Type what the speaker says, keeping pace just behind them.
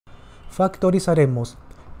factorizaremos.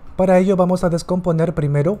 Para ello vamos a descomponer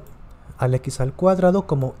primero al x al cuadrado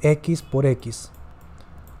como x por x.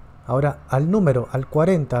 Ahora al número, al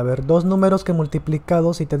 40, a ver, dos números que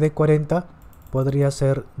multiplicados y te dé 40 podría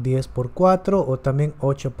ser 10 por 4 o también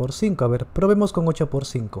 8 por 5. A ver, probemos con 8 por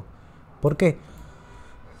 5. ¿Por qué?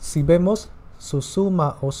 Si vemos su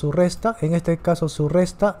suma o su resta, en este caso su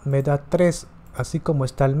resta me da 3, así como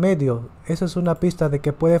está al medio. Esa es una pista de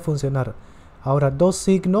que puede funcionar. Ahora, dos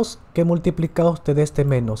signos que multiplicados te dé este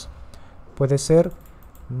menos. Puede ser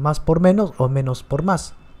más por menos o menos por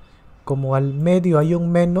más. Como al medio hay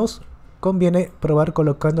un menos, conviene probar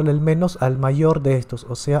colocándole el menos al mayor de estos,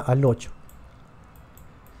 o sea al 8.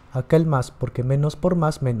 Acá el más, porque menos por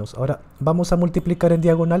más, menos. Ahora vamos a multiplicar en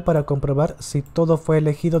diagonal para comprobar si todo fue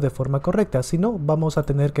elegido de forma correcta. Si no, vamos a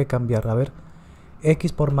tener que cambiar. A ver,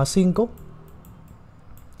 x por más 5,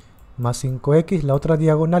 más 5x, la otra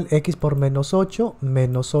diagonal, x por menos 8,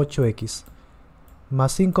 menos 8x.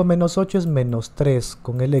 Más 5 menos 8 es menos 3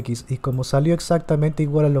 con el x. Y como salió exactamente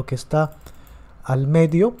igual a lo que está al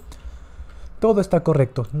medio, todo está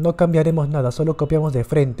correcto. No cambiaremos nada, solo copiamos de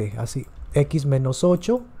frente. Así, x menos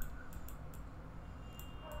 8.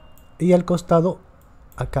 Y al costado,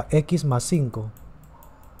 acá, x más 5.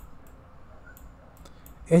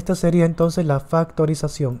 Esta sería entonces la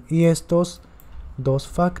factorización. Y estos dos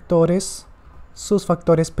factores, sus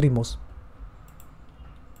factores primos.